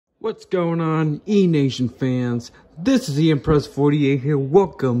What's going on, E-Nation fans? This is the Impress48 here.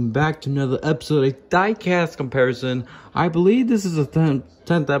 Welcome back to another episode of Diecast comparison. I believe this is the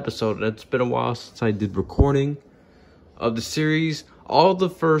 10th episode. It's been a while since I did recording of the series. All the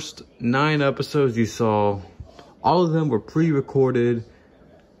first 9 episodes you saw, all of them were pre-recorded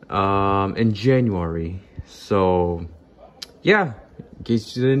in January. So, yeah, in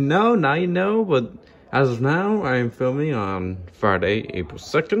case you didn't know, now you know, but as of now, I am filming on Friday, April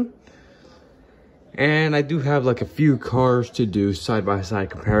 2nd. And I do have like a few cars to do side-by-side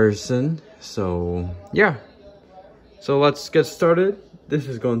comparison. So, yeah. So let's get started. This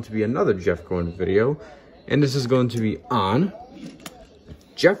is going to be another Jeff Gordon video. And this is going to be on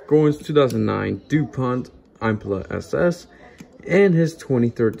Jeff Gordon's 2009 DuPont Impala SS and his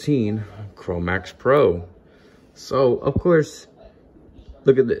 2013 Cromax Pro. So, of course,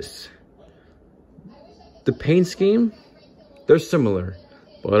 look at this. The paint scheme, they're similar,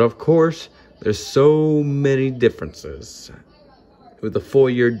 but of course, there's so many differences with a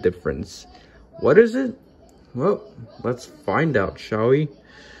 4-year difference. What is it? Well, let's find out, shall we?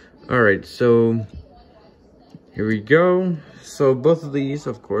 All right, so here we go. So both of these,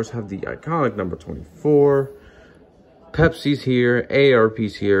 of course, have the iconic number 24. Pepsi's here,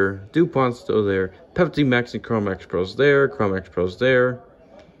 ARP's here, DuPont's still there, Pepsi Max and Cromax Pro's there, Cromax Pro's there.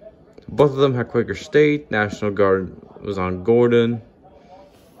 Both of them had Quaker State. National Guard was on Gordon.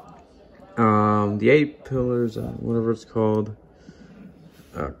 The 8 pillars, whatever it's called.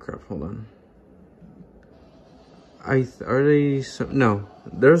 Oh crap! Hold on. Are they? No,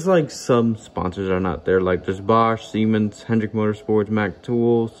 there's like some sponsors are not there. Like there's Bosch, Siemens, Hendrick Motorsports, Mac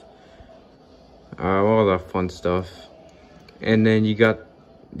Tools, all that fun stuff. And then you got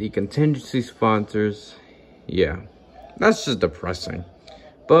the contingency sponsors. Yeah, that's just depressing.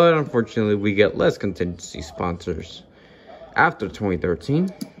 But unfortunately, we get less contingency sponsors after 2013.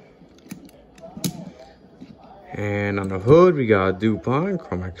 And on the hood, we got DuPont,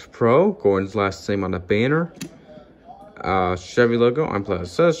 Cromax Pro, Gordon's last name on the banner. Chevy logo, Impala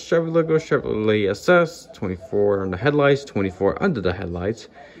SS, Chevy logo, Chevrolet SS, 24 on the headlights, 24 under the headlights.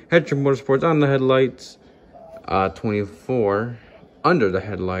 Hendrick Motorsports on the headlights, 24 under the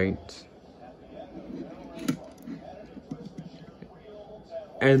headlights.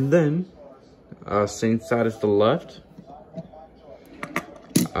 And then, same side as the left,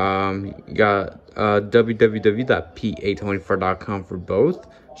 you got www.pa24.com for both.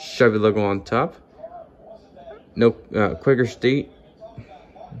 Chevy logo on top. No, Quaker State,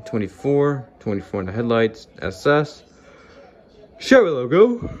 24 in the headlights, SS. Chevy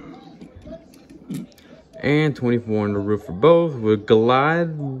logo. And 24 on the roof for both with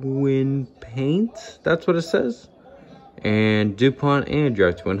Gladwin paint. That's what it says. And DuPont and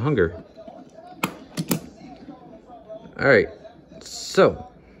Drive to Win Hunger. Alright, so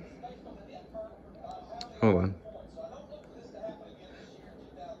hold on.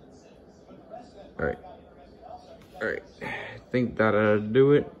 Alright, I think that'll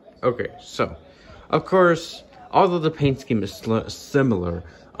do it. Okay, so of course, although the paint scheme is similar,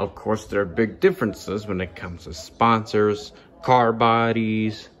 of course there are big differences when it comes to sponsors, car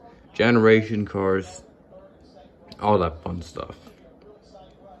bodies, generation cars, all that fun stuff.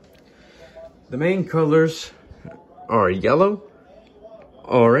 The main colors are yellow,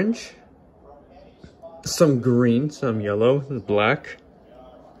 orange, some green, some yellow, black.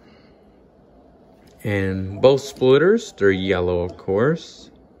 And both splitters, they're yellow, of course.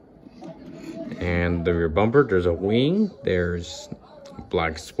 And the rear bumper, there's a wing, there's a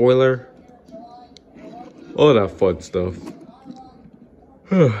black spoiler. All that fun stuff.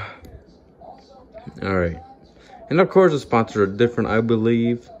 Alright. And of course, the sponsors are different, I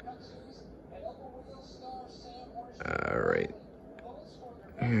believe. Alright.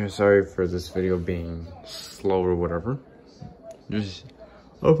 Sorry for this video being slow or whatever. I'm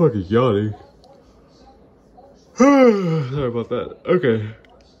fucking yawning. Sorry about that. Okay.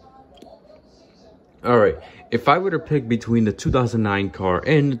 Alright. If I were to pick between the 2009 car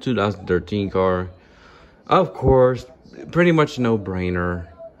and the 2013 car, of course, pretty much no-brainer.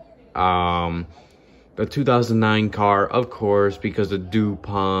 The 2009 car, of course, because of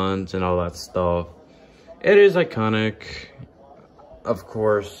DuPont and all that stuff. It is iconic, of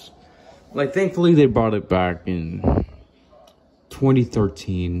course. Like, thankfully, they brought it back in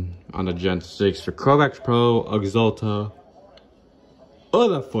 2013 on the Gen 6 for Cromax Pro, Exalta, all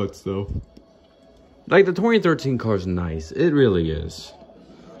that fun stuff. Like, the 2013 car is nice. It really is.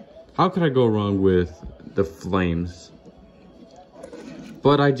 How could I go wrong with the flames?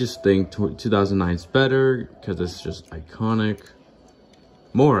 But I just think 2009 is better because it's just iconic.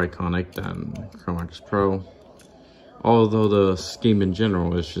 More iconic than Cromax Pro. Although the scheme in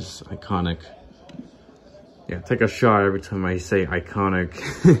general is just iconic. Yeah, take a shot every time I say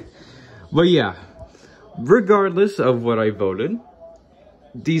iconic. But yeah, regardless of what I voted,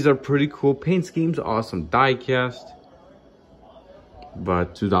 these are pretty cool paint schemes, awesome diecast.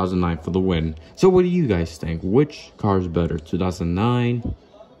 But 2009 for the win. So what do you guys think? Which car is better, 2009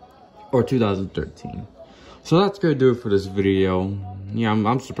 or 2013? So that's gonna do it for this video. Yeah,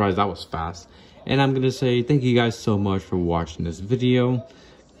 I'm surprised that was fast. And I'm gonna say thank you guys so much for watching this video.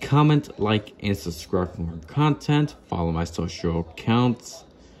 Comment, like, and subscribe for more content. Follow my social accounts.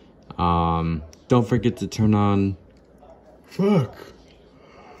 Don't forget to turn on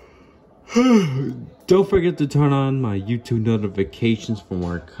Don't forget to turn on my YouTube notifications for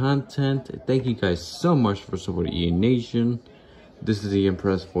more content. Thank you guys so much for supporting EA Nation. This is the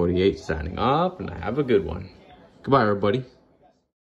Impress 48 signing off, and have a good one. Goodbye, everybody.